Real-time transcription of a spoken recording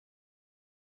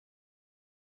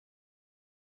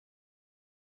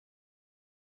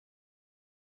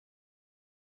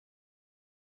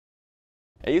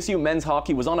ASU men's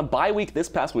hockey was on a bye week this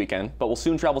past weekend, but will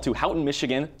soon travel to Houghton,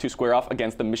 Michigan to square off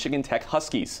against the Michigan Tech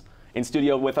Huskies. In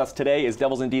studio with us today is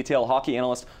Devils in Detail hockey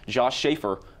analyst Josh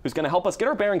Schaefer, who's going to help us get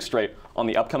our bearings straight on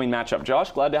the upcoming matchup.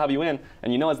 Josh, glad to have you in.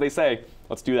 And you know, as they say,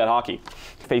 let's do that hockey.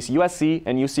 Face USC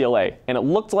and UCLA, and it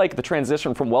looked like the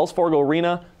transition from Wells Fargo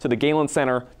Arena to the Galen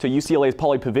Center to UCLA's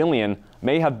Pauley Pavilion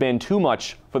may have been too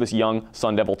much for this young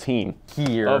Sun Devil team.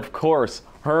 Here, of course,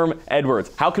 Herm Edwards.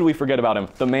 How could we forget about him?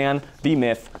 The man, the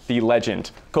myth, the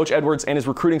legend. Coach Edwards and his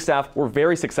recruiting staff were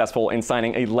very successful in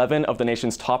signing 11 of the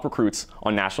nation's top recruits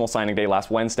on National Signing Day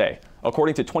last Wednesday.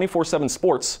 According to 24/7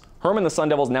 Sports, Herm and the Sun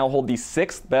Devils now hold the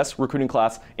 6th best recruiting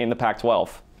class in the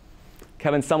Pac-12.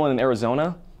 Kevin Sumlin in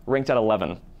Arizona ranked at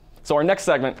 11. So our next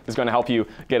segment is going to help you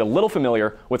get a little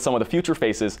familiar with some of the future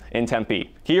faces in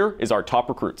Tempe. Here is our top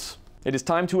recruits. It is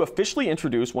time to officially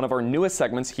introduce one of our newest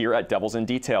segments here at Devils in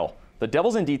Detail. The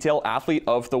Devils in Detail Athlete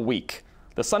of the Week.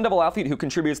 The Sun Devil athlete who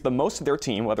contributes the most to their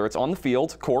team, whether it's on the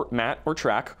field, court, mat, or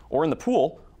track, or in the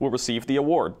pool, will receive the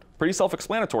award. Pretty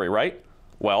self-explanatory, right?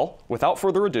 Well, without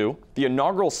further ado, the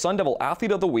inaugural Sun Devil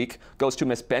Athlete of the Week goes to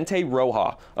Miss Bente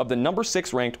Roja of the number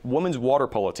 6 ranked women's water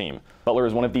polo team. Butler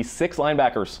is one of the 6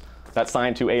 linebackers that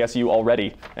signed to ASU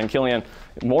already. And Killian,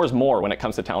 more is more when it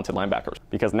comes to talented linebackers,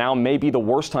 because now may be the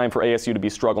worst time for ASU to be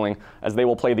struggling, as they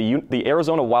will play the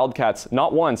Arizona Wildcats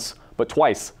not once, but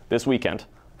twice this weekend,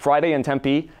 Friday in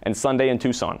Tempe and Sunday in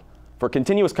Tucson. For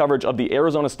continuous coverage of the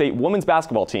Arizona State women's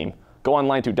basketball team, go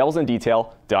online to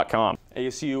devilsindetail.com.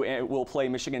 ASU will play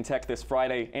Michigan Tech this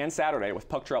Friday and Saturday, with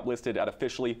puck drop listed at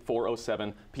officially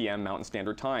 4:07 p.m. Mountain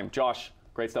Standard Time. Josh,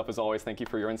 great stuff as always. Thank you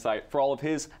for your insight. For all of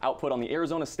his output on the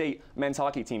Arizona State men's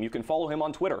hockey team, you can follow him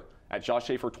on Twitter at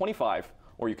JoshSchaefer25,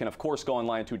 or you can of course go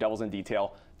online to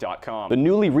devilsindetail.com. The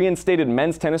newly reinstated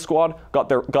men's tennis squad got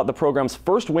the program's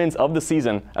first wins of the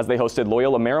season as they hosted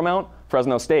Loyola Marymount,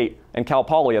 Fresno State, and Cal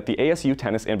Poly at the ASU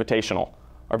Tennis Invitational.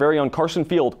 Our very own Carson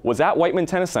Field was at Whiteman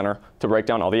Tennis Center to break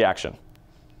down all the action.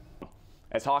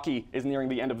 As hockey is nearing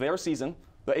the end of their season,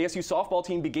 the ASU softball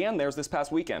team began theirs this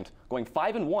past weekend, going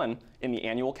 5-1 in the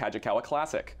annual Kajikawa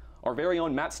Classic. Our very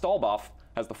own Matt Stahlboff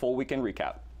has the full weekend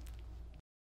recap.